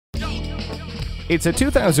It's a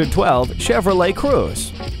 2012 Chevrolet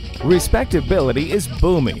Cruze. Respectability is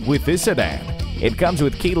booming with this sedan. It comes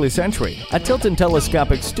with keyless entry, a tilt and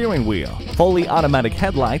telescopic steering wheel, fully automatic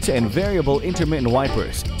headlights, and variable intermittent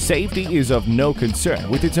wipers. Safety is of no concern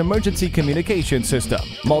with its emergency communication system,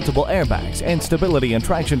 multiple airbags, and stability and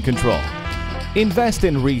traction control. Invest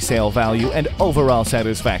in resale value and overall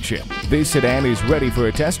satisfaction. This sedan is ready for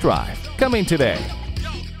a test drive. Come in today.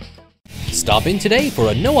 Stop in today for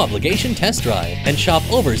a no-obligation test drive and shop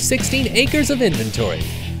over 16 acres of inventory.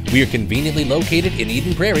 We are conveniently located in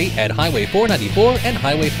Eden Prairie at Highway 494 and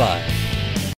Highway 5.